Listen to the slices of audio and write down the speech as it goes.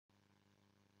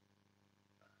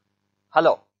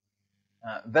Hello,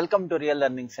 welcome to Real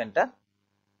Learning Center.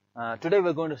 Today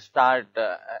we're going to start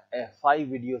a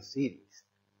 5-video series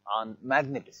on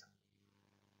magnetism.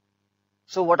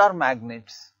 So what are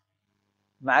magnets?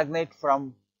 Magnet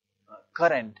from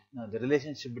current, the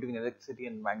relationship between electricity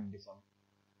and magnetism.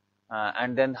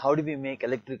 And then how do we make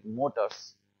electric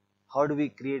motors? How do we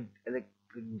create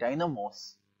electric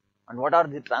dynamos? And what are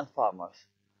the transformers?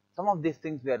 Some of these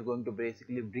things we are going to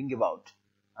basically bring about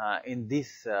in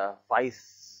this 5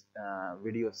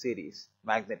 video series,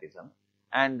 magnetism,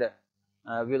 and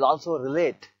we'll also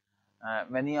relate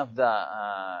many of the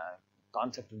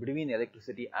concepts between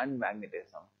electricity and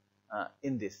magnetism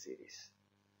in this series.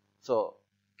 So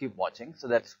keep watching. So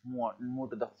let's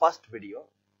move to the first video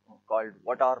called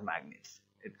What Are Magnets?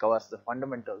 It covers the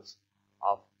fundamentals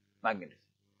of magnetism.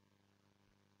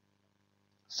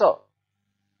 So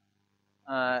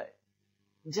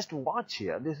just watch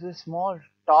here. This is a small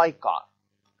toy car.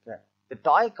 Okay. The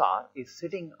toy car is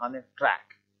sitting on a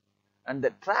track, and the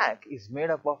track is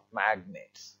made up of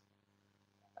magnets,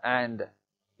 and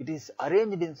it is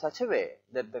arranged in such a way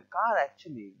that the car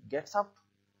actually gets up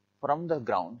from the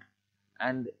ground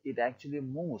and it actually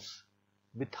moves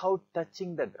without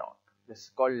touching the ground. This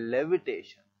is called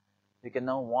levitation. You can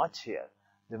now watch here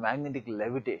the magnetic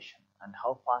levitation and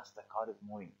how fast the car is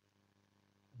moving.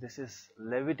 This is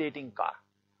levitating car.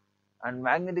 And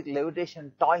magnetic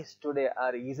levitation toys today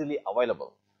are easily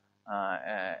available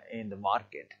in the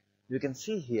market. You can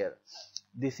see here,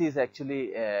 this is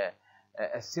actually a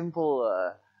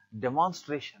simple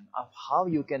demonstration of how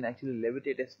you can actually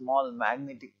levitate a small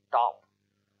magnetic top,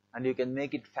 and you can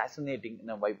make it fascinating,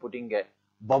 by putting a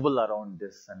bubble around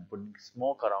this and putting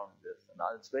smoke around this, and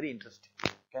all. It's very interesting.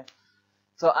 Okay,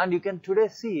 so and you can today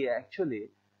see actually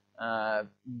a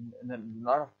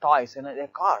lot of toys in a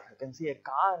car. You can see a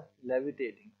car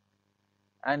levitating,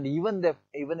 and even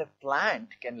a plant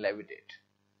can levitate.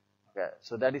 Okay,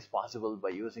 so that is possible by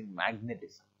using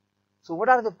magnetism. So what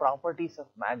are the properties of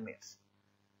magnets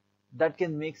that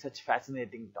can make such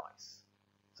fascinating toys?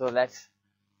 So let's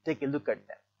take a look at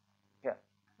them. Okay,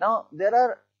 now there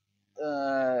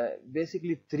are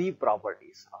basically 3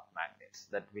 properties of magnets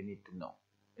that we need to know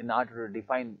in order to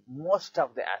define most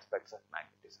of the aspects of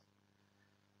magnetism.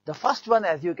 The first one,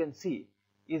 as you can see,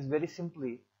 is very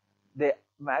simply the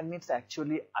magnets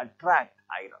actually attract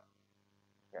iron.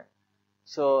 Okay.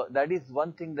 So that is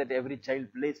one thing that every child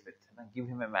plays with. Give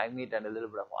him a magnet and a little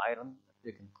bit of iron,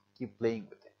 you can keep playing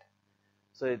with it.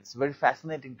 So it's very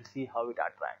fascinating to see how it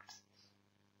attracts.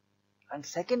 And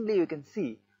secondly, you can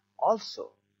see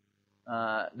also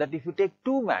that if you take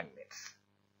 2 magnets,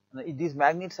 these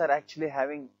magnets are actually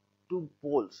having 2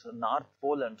 poles, North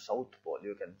Pole and South Pole,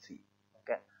 you can see.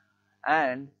 Okay,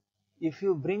 and if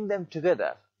you bring them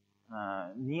together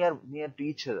near to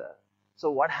each other, so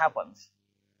what happens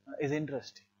is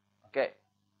interesting. Okay,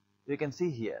 you can see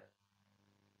here,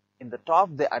 in the top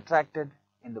they attracted,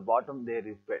 in the bottom they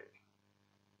repelled,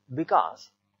 because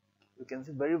you can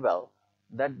see very well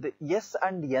that the S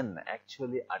and N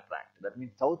actually attract. That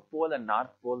means South Pole and North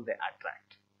Pole, they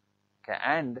attract. Okay,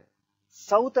 and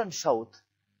South and South,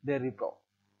 they repel.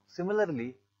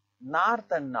 Similarly,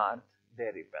 North and North, they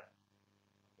repel.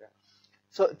 Okay.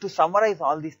 So to summarize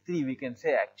all these 3, we can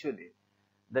say actually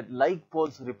that like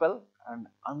poles repel and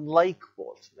unlike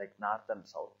poles like North and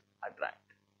South attract.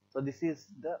 So this is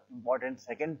the important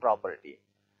second property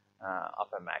of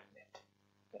a magnet.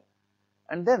 Okay.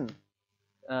 And then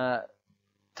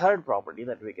third property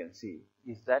that we can see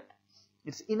is that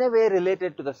it's in a way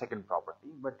related to the second property,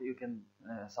 but you can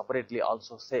separately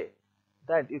also say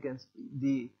that you can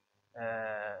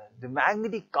the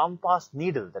magnetic compass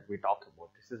needle that we talk about.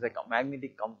 This is a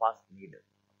magnetic compass needle.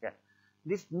 Okay,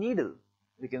 this needle,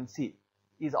 we can see,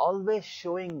 is always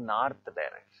showing north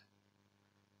direction.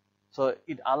 So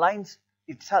it aligns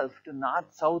itself to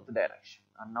north-south direction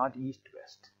and not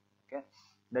east-west. Okay,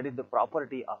 that is the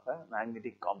property of a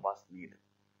magnetic compass needle.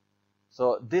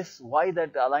 So this, why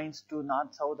that aligns to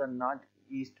north-south and not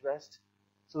east-west,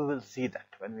 so we will see that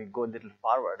when we go a little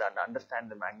forward and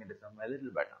understand the magnetism a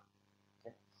little better.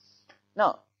 Okay.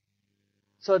 Now,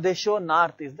 so they show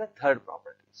north is the third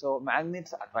property. So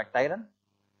magnets attract iron,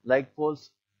 like poles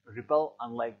repel,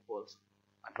 unlike poles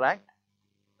attract,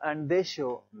 and they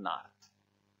show north,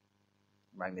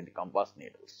 magnetic compass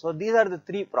needles. So these are the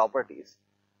 3 properties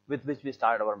with which we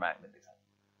start our magnetism.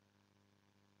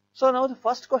 So now the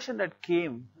first question that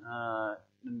came,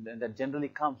 that generally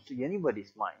comes to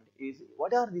anybody's mind is,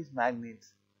 what are these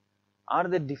magnets? Are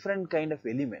they different kind of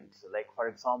elements? Like for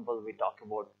example, we talk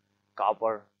about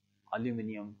copper,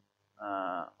 aluminum,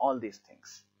 all these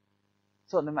things.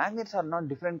 So the magnets are not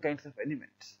different kinds of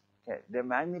elements. Okay, the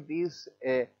magnet is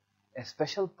a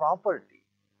special property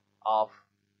of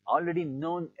already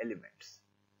known elements.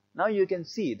 Now you can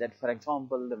see that, for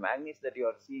example, the magnets that you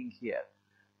are seeing here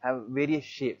have various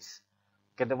shapes.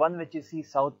 Okay, the one which you see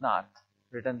south-north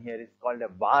written here is called a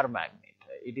bar magnet.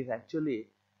 It is actually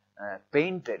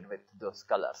painted with those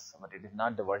colors, but it is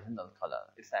not the original color.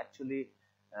 It's actually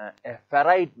a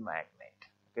ferrite magnet.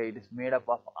 Okay, it is made up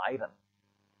of iron.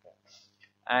 Okay.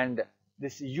 And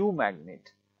this U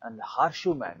magnet and the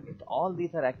horseshoe magnet, all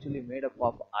these are actually made up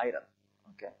of iron.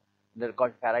 Okay, they're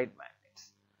called ferrite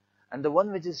magnets. And the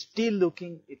one which is steel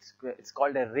looking, it's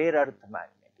called a rare earth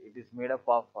magnet. It is made up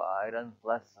of iron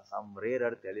plus some rare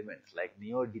earth elements like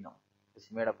neodymium. It's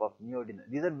made up of neodymium.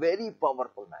 These are very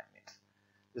powerful magnets.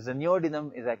 The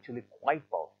neodymium is actually quite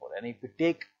powerful, and if you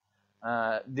take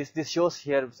this shows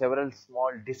here several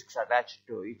small discs attached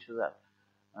to each other.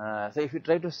 So if you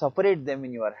try to separate them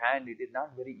in your hand, it is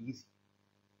not very easy.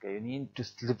 Okay, you need to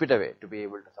slip it away to be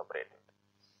able to separate it.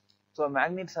 So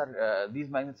magnets are these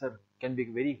magnets can be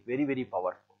very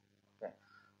powerful. Okay,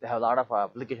 they have a lot of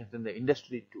applications in the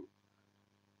industry too.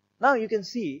 Now you can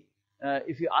see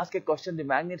if you ask a question, the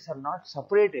magnets are not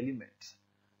separate elements.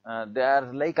 They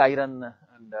are like iron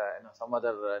and some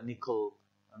other nickel,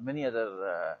 and many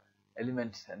other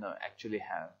elements actually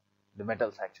have, the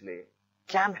metals actually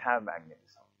can have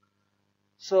magnetism.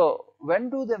 So when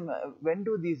do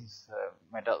these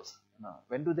metals,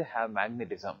 when do they have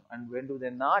magnetism and when do they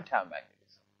not have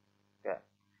magnetism? Okay,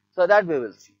 so that we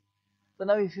will see. So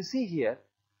now if you see here,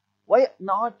 why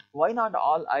not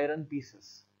all iron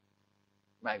pieces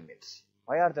magnets?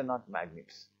 Why are they not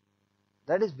magnets?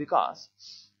 That is because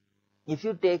if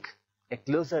you take a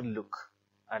closer look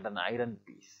at an iron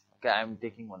piece, okay, I am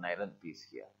taking one iron piece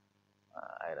here,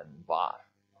 iron bar,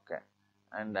 okay,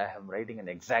 and I am writing an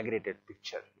exaggerated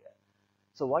picture here.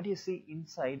 So what you see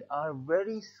inside are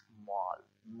very small,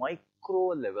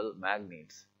 micro level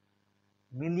magnets.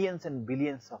 Millions and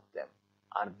billions of them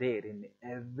are there in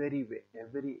every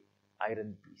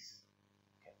iron piece.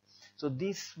 Okay. So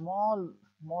these small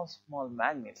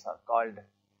magnets are called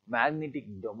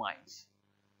magnetic domains.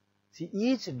 See,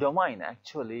 each domain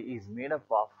actually is made up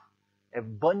of a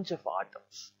bunch of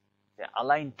atoms. They are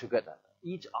aligned together.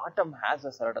 Each atom has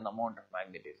a certain amount of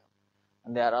magnetism,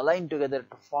 and they are aligned together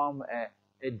to form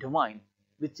a domain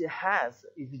which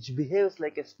behaves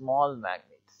like a small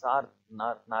magnet.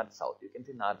 North south. You can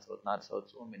see north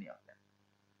south. So many of them.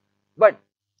 But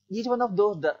each one of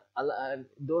those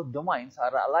domains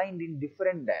are aligned in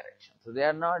different directions. So they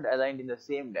are not aligned in the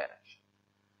same direction.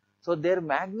 So their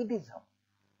magnetism,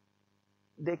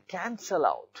 they cancel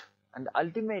out, and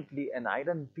ultimately an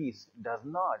iron piece does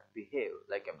not behave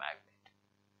like a magnet.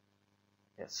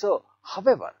 Yes. So,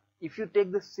 however, if you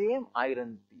take the same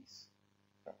iron piece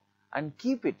and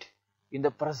keep it in the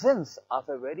presence of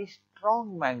a very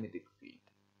strong magnetic field,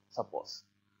 suppose,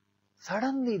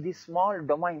 suddenly these small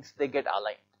domains, they get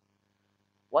aligned.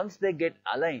 Once they get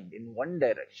aligned in one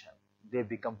direction, they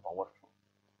become powerful,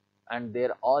 and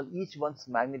each one's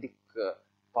magnetic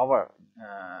power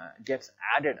gets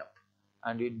added up,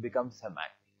 and it becomes a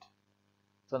magnet.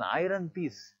 So an iron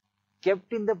piece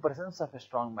kept in the presence of a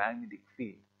strong magnetic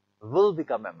field will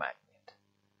become a magnet.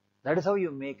 That is how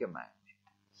you make a magnet.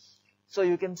 So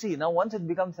you can see now, once it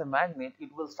becomes a magnet, it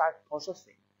will start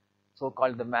possessing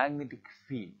so-called the magnetic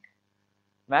field.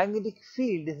 Magnetic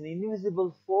field is an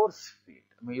invisible force field.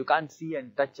 I mean, you can't see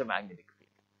and touch a magnetic field.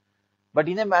 But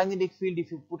in a magnetic field,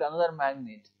 if you put another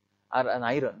magnet or an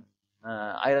iron,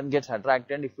 iron gets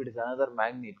attracted. If it is another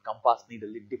magnet, compass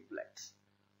needle, it deflects.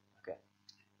 Okay.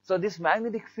 So this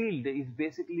magnetic field is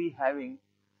basically having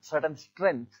certain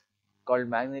strength called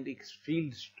magnetic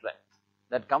field strength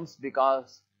that comes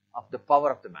because of the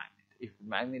power of the magnet. If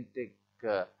magnetic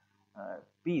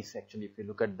piece, actually, if you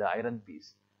look at the iron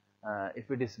piece, if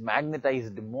it is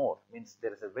magnetized more, means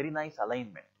there is a very nice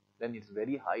alignment, then it's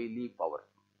very highly powerful.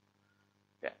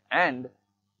 Okay. And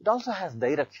it also has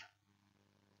direction.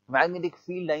 Magnetic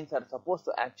field lines are supposed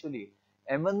to actually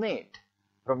emanate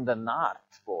from the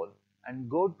North Pole and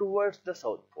go towards the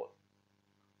South Pole.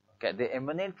 Okay, they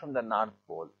emanate from the North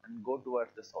Pole and go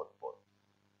towards the South Pole.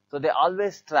 So they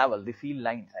always travel, the field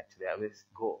lines actually always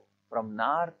go from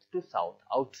north to south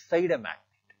outside a magnet.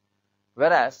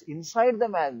 Whereas inside the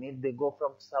magnet, they go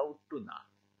from south to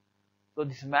north. So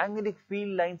these magnetic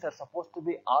field lines are supposed to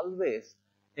be always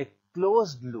a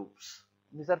closed loops.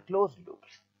 These are closed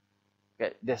loops.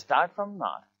 Okay, they start from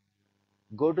north,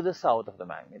 go to the south of the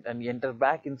magnet, and enter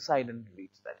back inside and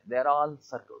reach that. They are all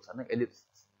circles and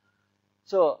ellipses.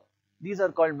 So these are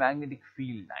called magnetic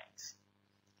field lines.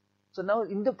 So now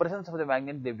in the presence of the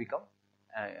magnet, they become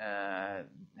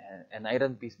an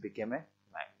iron piece became a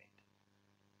magnet.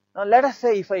 Now let us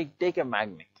say if I take a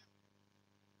magnet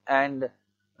and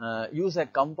use a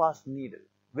compass needle,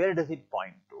 where does it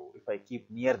point to if I keep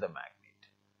near the magnet?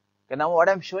 Okay, now what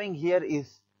I am showing here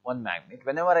is one magnet.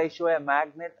 Whenever I show a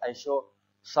magnet, I show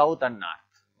south and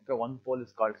north. Okay, one pole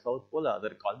is called south pole, other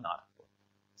called north pole.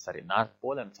 Sorry, north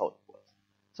pole and south pole.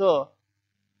 So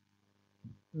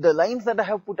the lines that I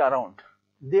have put around,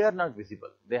 they are not visible.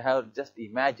 They have just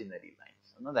imaginary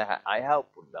lines. You know, I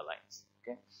have put the lines.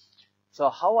 Okay. So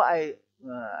how I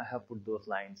have put those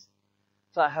lines?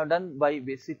 So I have done by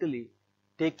basically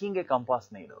taking a compass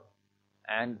needle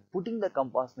and putting the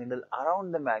compass needle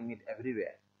around the magnet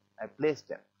everywhere. I place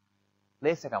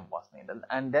a compass needle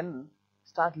and then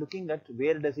start looking at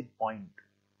where does it point to.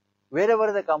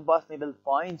 Wherever the compass needle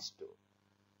points to,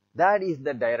 that is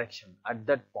the direction at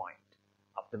that point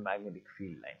of the magnetic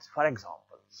field lines. For example,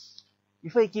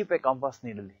 if I keep a compass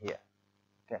needle here,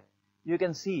 okay, you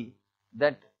can see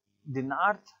that the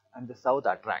north and the south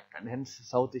attract, and hence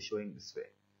south is showing this way,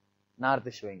 north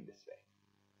is showing this way.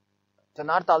 So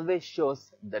north always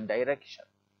shows the direction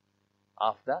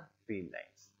of the field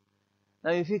lines.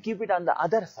 Now if you keep it on the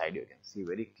other side, you can see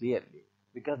very clearly,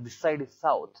 because this side is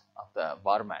south of the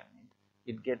bar magnet,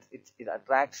 it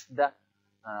attracts the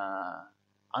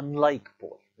unlike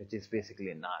pole, which is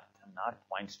basically north, and north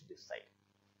points to this side.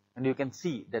 And you can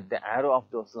see that the arrow of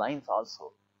those lines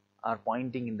also are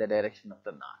pointing in the direction of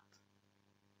the north.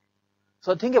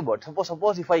 So think about,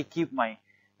 suppose if I keep my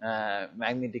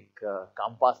magnetic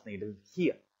compass needle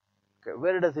here, okay,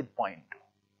 where does it point to?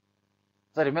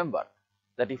 So remember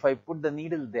that if I put the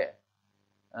needle there,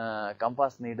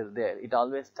 compass needle there, it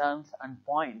always turns and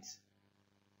points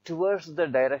towards the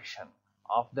direction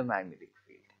of the magnetic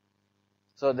field.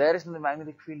 So the direction of the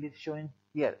magnetic field is shown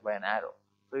here by an arrow.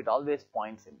 So it always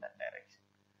points in that direction.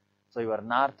 So your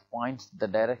north points the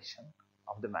direction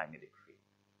of the magnetic field.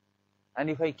 And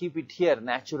if I keep it here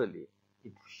naturally,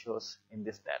 it shows in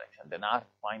this direction. The north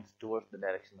points towards the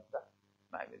direction of the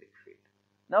magnetic field.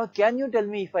 Now can you tell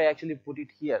me if I actually put it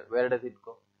here, where does it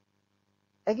go?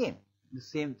 Again, the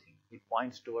same thing. It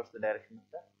points towards the direction of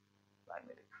the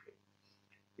magnetic field.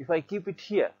 If I keep it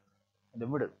here in the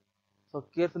middle, so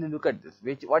carefully look at this.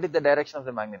 What is the direction of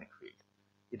the magnetic field?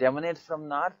 It emanates from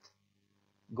north,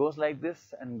 goes like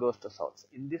this and goes to south.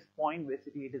 In this point,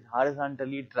 basically it is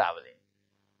horizontally traveling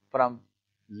from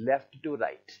left to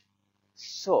right.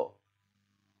 So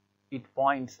it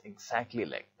points exactly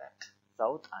like that,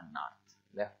 south and north,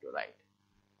 left to right.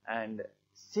 And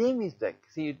same is the,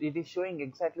 see, it is showing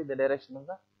exactly the direction of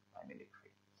the magnetic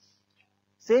field.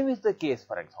 Same is the case,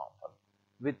 for example,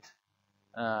 with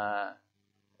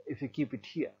if you keep it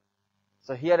here.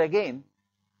 So here again,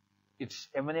 it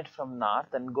emanates from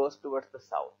north and goes towards the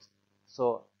south.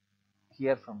 So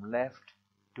here from left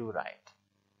to right.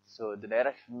 So the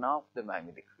direction of the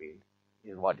magnetic field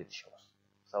is what it shows,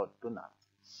 south to north.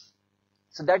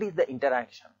 So that is the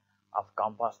interaction of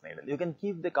compass needle. You can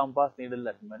keep the compass needle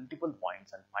at multiple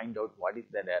points and find out what is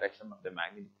the direction of the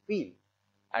magnetic field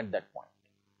at that point.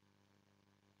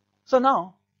 So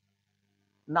now,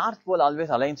 north pole always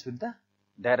aligns with the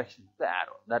direction of the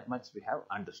arrow. That much we have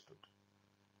understood.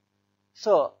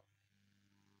 So,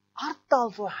 Earth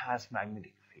also has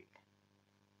magnetic field.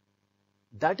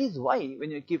 That is why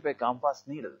when you keep a compass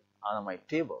needle on my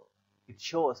table, it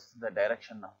shows the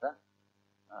direction of the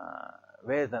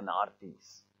where the north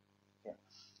is. Okay.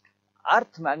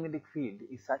 Earth magnetic field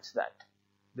is such that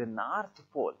the north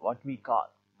pole, what we call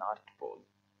north pole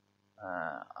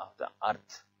of the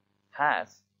Earth,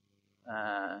 has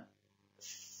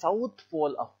south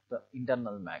pole of the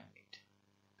internal magnet.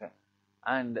 Okay.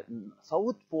 And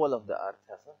south pole of the Earth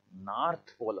has a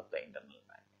north pole of the internal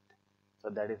magnet. So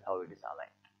that is how it is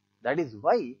aligned. That is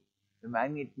why the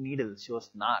magnet needle shows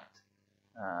north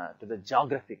to the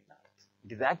geographic north.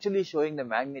 It is actually showing the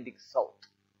magnetic south.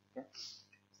 Okay.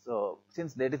 So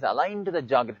since that is aligned to the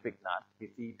geographic north, we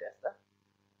see it as the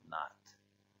north.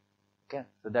 Okay.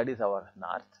 So that is our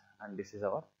north and this is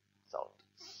our south.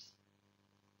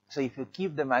 So if you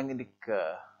keep the magnetic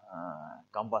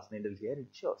compass needle here, it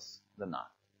shows the north.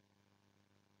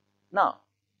 Now,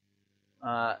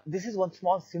 this is one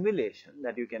small simulation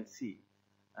that you can see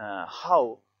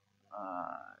how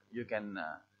you can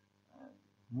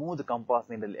move the compass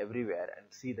needle everywhere and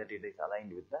see that it is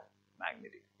aligned with the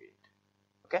magnetic field.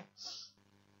 Okay.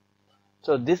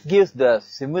 So this gives the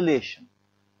simulation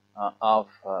of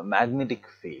magnetic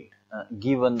field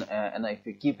given, and if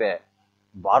you keep a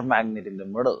bar magnet in the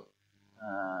middle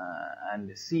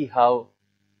and see how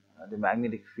the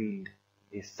magnetic field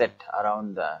is set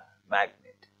around the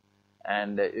magnet,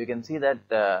 and you can see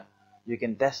that you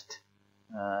can test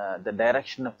the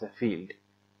direction of the field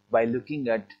by looking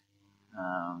at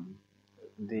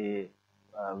the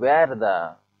where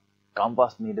the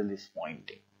compass needle is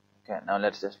pointing. Okay, now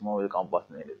let's just move the compass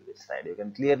needle to this side. You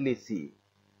can clearly see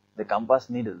the compass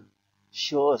needle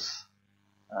shows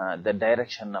the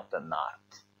direction of the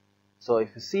north. So if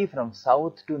you see from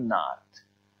south to north,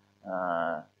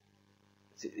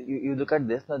 you look at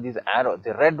this, now these arrows,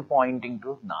 the red pointing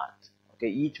to north. Okay,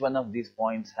 each one of these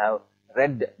points have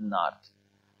red north.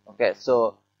 Okay,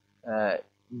 so the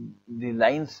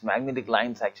lines, magnetic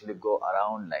lines actually go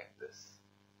around like this.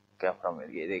 Okay, from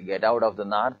they get out of the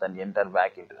north and enter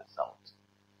back into the south.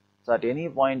 So at any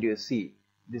point you see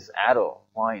this arrow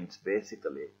points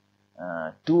basically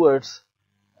towards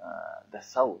the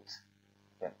south.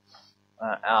 Okay.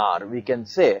 Or we can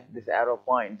say this arrow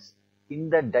points in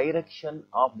the direction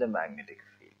of the magnetic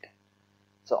field.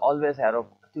 So always arrow,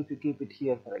 if you keep it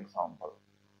here for example,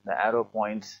 the arrow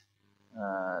points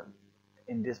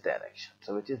in this direction.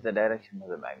 So which is the direction of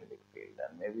the magnetic field,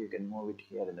 and maybe you can move it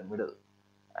here in the middle,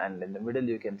 and in the middle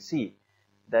you can see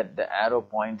that the arrow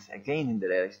points again in the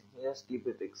direction. So just keep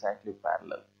it exactly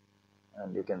parallel,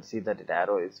 and you can see that the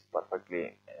arrow is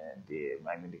perfectly the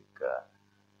magnetic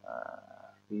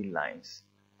field lines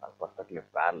are perfectly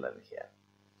parallel here.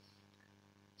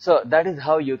 So that is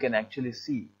how you can actually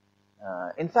see.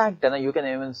 In fact, you can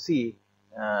even see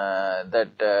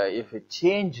that if you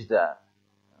change the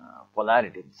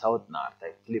polarity, south-north,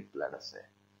 I flip, let us say.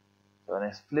 So when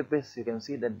I flip this, you can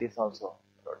see that this also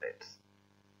rotates.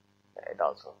 It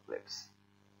also flips.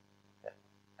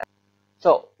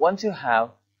 So once you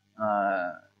have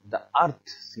the earth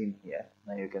seen here,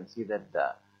 now you can see that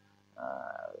the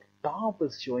top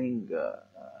is showing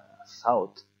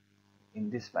south in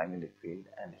this magnetic field,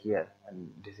 and here, and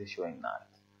this is showing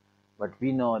north. But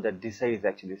we know that this side is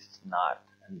actually north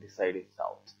and this side is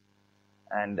south.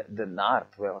 And the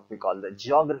north, what we call the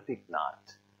geographic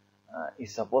north,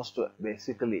 is supposed to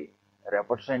basically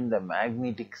represent the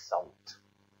magnetic south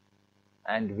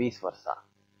and vice versa.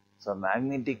 So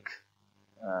magnetic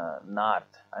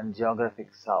north and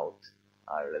geographic south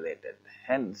are related.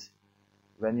 Hence,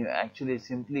 when you actually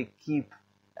simply keep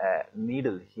a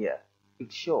needle here,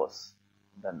 it shows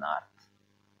the north.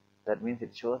 That means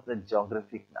it shows the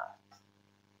geographic north.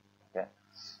 Okay.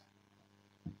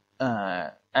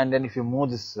 And then if you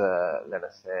move this, let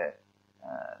us say,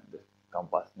 the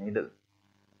compass needle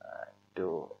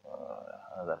to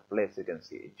another place, you can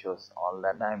see it shows all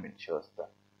the time, it shows the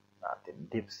north, it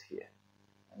dips here.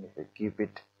 And if you keep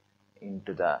it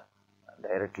into the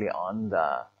directly on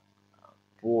the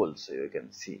pole, so you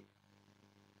can see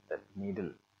that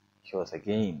needle shows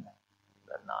again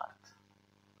the north,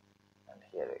 and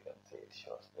here you can see it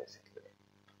shows basically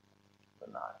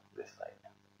the north this side.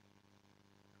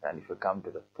 And if you come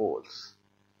to the poles,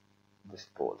 this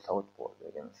pole, south pole,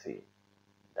 you can see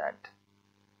that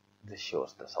this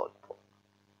shows the south pole.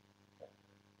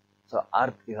 So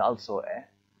earth is also a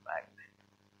magnet.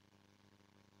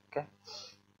 Okay.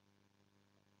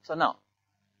 So now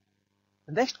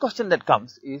the next question that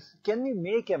comes is, can we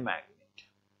make a magnet?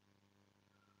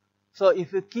 So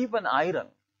if you keep an iron,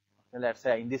 let's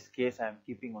say in this case I am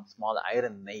keeping one small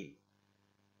iron nail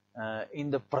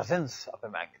in the presence of a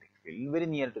magnetic field, very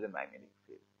near to the magnetic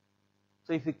field.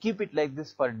 So if you keep it like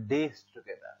this for days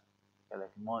together,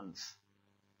 like months,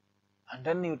 and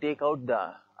then you take out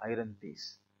the iron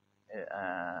piece,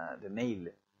 the nail,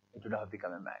 it would have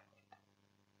become a magnet.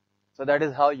 So that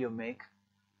is how you make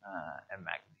a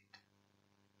magnet.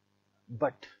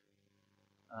 But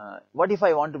what if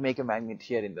I want to make a magnet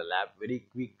here in the lab very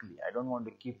quickly? I don't want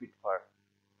to keep it for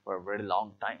a very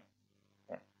long time.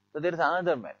 Okay. So there is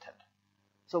another method.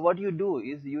 So what you do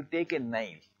is you take a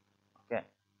nail, okay,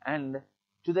 and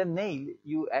to the nail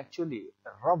you actually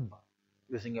rub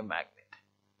using a magnet.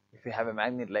 If you have a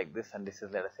magnet like this, and this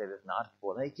is, let us say, this north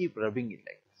pole, I keep rubbing it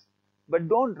like this. But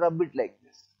don't rub it like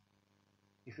this.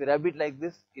 If you rub it like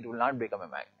this, it will not become a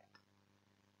magnet.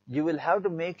 You will have to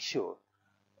make sure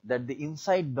that the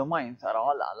inside domains are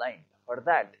all aligned. For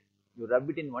that, you rub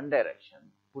it in one direction,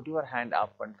 put your hand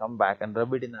up and come back and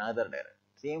rub it in another direction,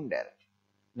 same direction.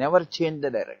 Never change the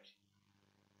direction.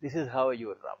 This is how you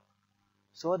rub,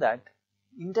 so that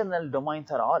internal domains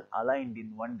are all aligned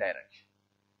in one direction.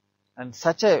 And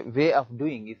such a way of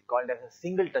doing is called as a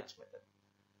single touch method.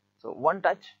 So one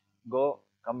touch, go,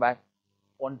 come back,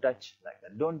 one touch, like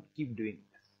that. Don't keep doing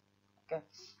this. Okay.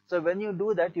 So when you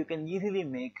do that, you can easily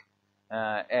make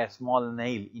a small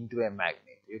nail into a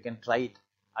magnet. You can try it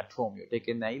at home. You take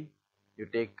a nail, you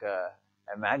take a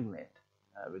magnet,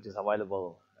 which is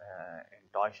available in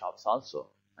toy shops also,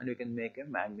 and you can make a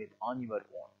magnet on your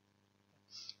own.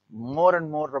 More and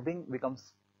more rubbing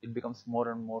becomes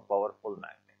more and more powerful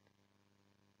magnet.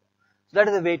 So that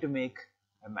is a way to make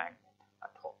a magnet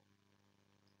at home.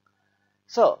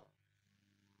 So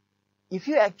if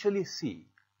you actually see,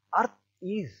 Earth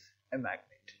is a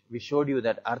magnet. We showed you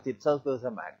that Earth itself is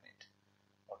a magnet.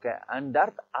 Okay, and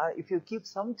that if you keep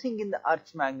something in the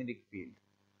Earth's magnetic field,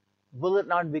 will it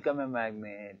not become a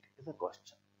magnet is a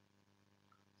question.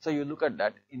 So you look at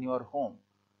that in your home,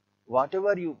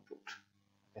 whatever you put,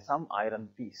 some iron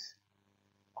piece,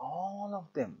 all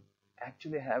of them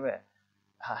actually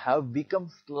have become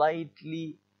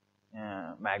slightly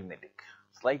magnetic,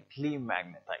 slightly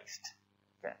magnetized.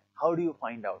 Okay, how do you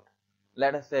find out?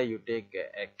 Let us say you take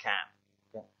a can,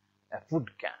 okay, a food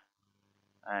can,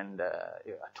 and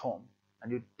at home,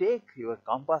 and you take your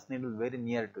compass needle very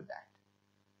near to that,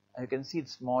 and you can see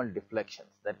small deflections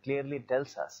that clearly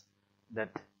tells us that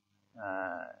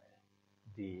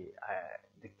the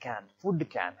food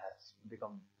can has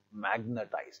become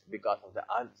magnetized because of the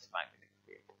Earth's magnetic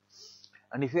field.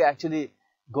 And if you actually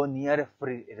go near a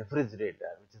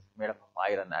refrigerator, which is made up of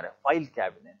iron, or a file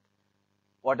cabinet,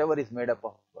 whatever is made up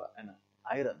of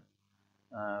iron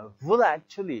will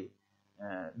actually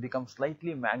become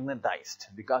slightly magnetized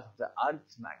because of the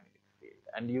Earth's magnetic field.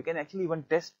 And you can actually even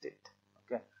test it.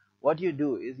 Okay, what you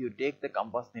do is you take the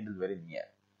compass needle very near,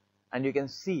 and you can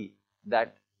see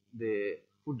that the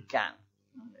food can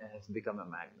has become a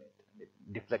magnet, and it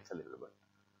deflects a little bit.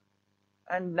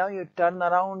 And now you turn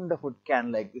around the food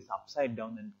can like this upside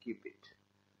down and keep it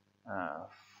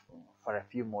for a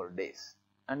few more days,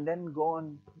 and then go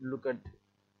and look at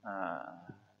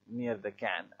near the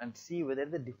can and see whether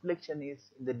the deflection is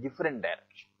in the different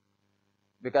direction.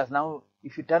 Because now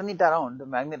if you turn it around, the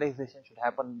magnetization should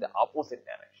happen in the opposite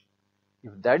direction.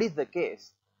 If that is the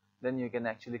case, then you can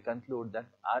actually conclude that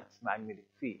Earth's magnetic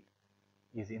field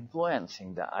is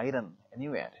influencing the iron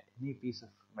anywhere, any piece of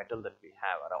metal that we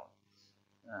have around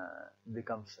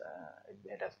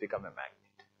it has become a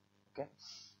magnet. Okay,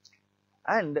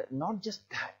 and not just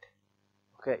that.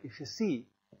 Okay, if you see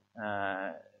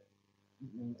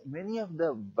many of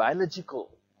the biological,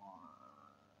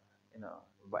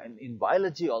 in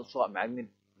biology also a magnet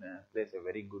plays a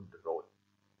very good role.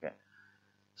 Okay,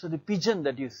 so the pigeon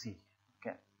that you see,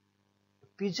 okay, the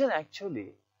pigeon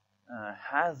actually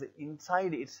has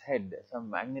inside its head some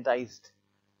magnetized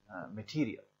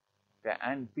material. Okay,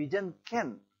 and pigeon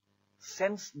can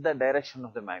sense the direction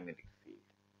of the magnetic field.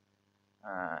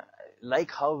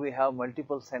 Like how we have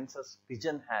multiple senses,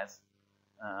 pigeon has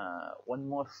one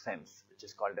more sense, which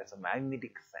is called as a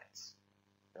magnetic sense.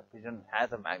 The pigeon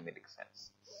has a magnetic sense.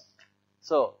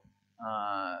 So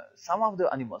some of the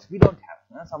animals we don't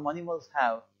have. Some animals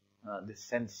have this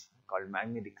sense called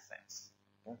magnetic sense.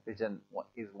 Okay? Pigeon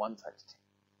is one such thing.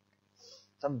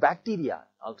 Some bacteria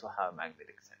also have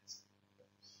magnetic sense.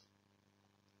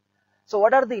 So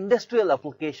what are the industrial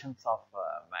applications of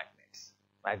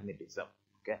magnetism?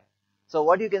 Okay, so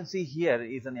what you can see here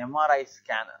is an MRI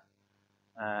scanner,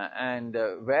 and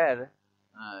where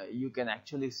you can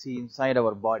actually see inside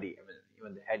our body,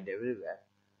 even the head, everywhere.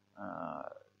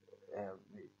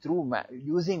 Through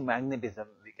using magnetism,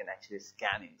 we can actually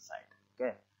scan inside.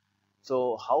 Okay,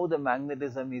 so how the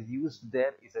magnetism is used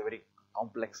there is a very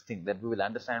complex thing that we will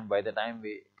understand by the time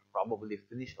we probably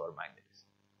finish our magnetism.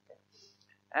 Okay,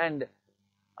 and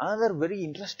another very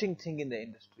interesting thing in the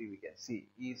industry we can see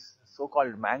is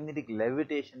so-called magnetic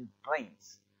levitation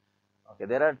trains. Okay,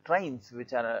 there are trains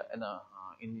which are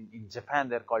in Japan.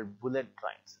 They are called bullet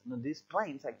trains. These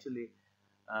trains actually,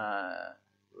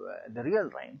 the real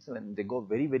trains, when they go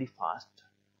very very fast,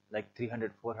 like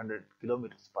 300-400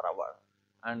 kilometers per hour,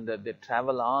 and they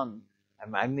travel on a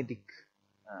magnetic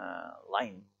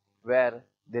line where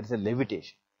there is a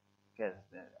levitation. Okay,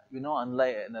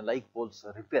 unlike poles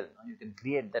repel, you can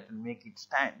create that and make it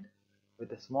stand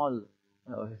with a small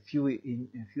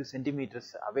few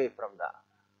centimeters away from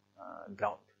the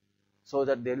ground, so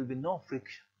that there will be no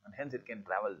friction, and hence it can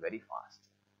travel very fast.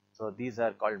 So these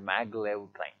are called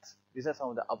maglev trains. These are some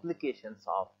of the applications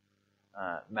of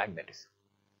magnetism.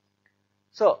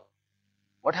 So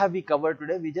what have we covered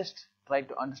today? We just tried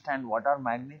to understand what are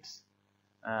magnets,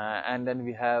 and then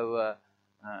we have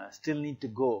still need to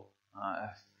go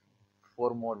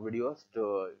 4 more videos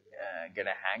to get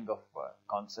a hang of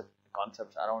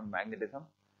concepts around magnetism.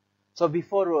 So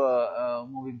before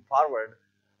moving forward,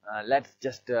 let's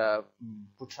just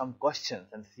put some questions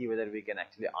and see whether we can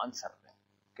actually answer them.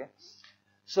 Okay,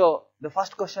 so the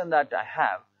first question that I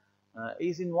have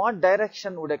is, in what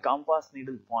direction would a compass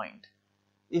needle point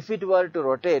if it were to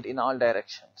rotate in all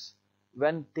directions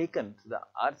when taken to the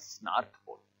Earth's north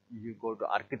pole? You go to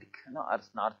Arctic, Earth's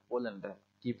north pole, and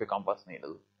keep a compass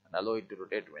needle and allow it to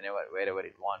rotate wherever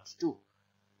it wants to.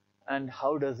 And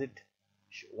how does it,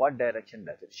 what direction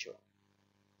does it show?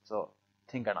 So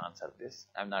think and answer this.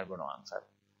 I'm not going to answer.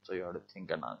 So you have to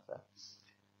think and answer.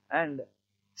 And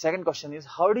second question is,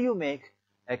 how do you make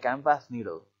a compass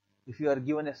needle if you are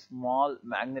given a small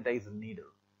magnetized needle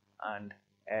and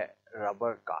a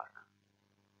rubber cork?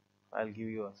 I'll give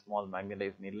you a small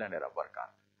magnetized needle and a rubber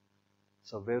cork.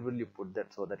 So where will you put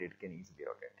that so that it can easily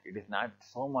rotate? It is not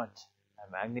so much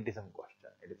a magnetism question.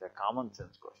 It is a common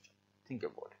sense question. Think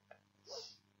about it.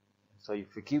 So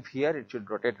if you keep here, it should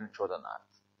rotate and show the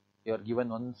north. You are given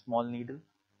one small needle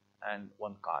and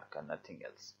one cork and nothing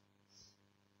else.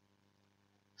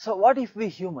 So what if we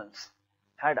humans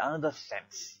had another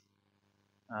sense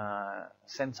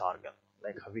organ,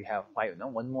 like we have 5, no,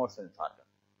 one more sense organ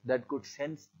that could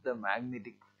sense the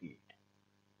magnetic field,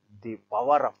 the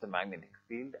power of the magnetic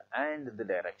field and the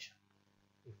direction.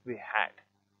 If we had,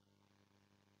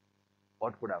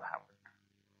 what could have happened?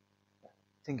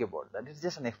 Think about that. It's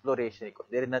just an exploration.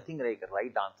 There is nothing like a right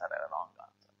answer or a wrong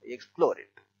answer. Explore it.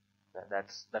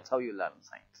 That's how you learn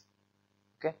science.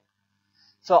 Okay.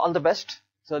 So all the best.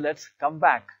 So let's come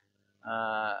back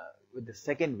with the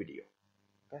second video.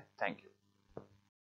 Okay. Thank you.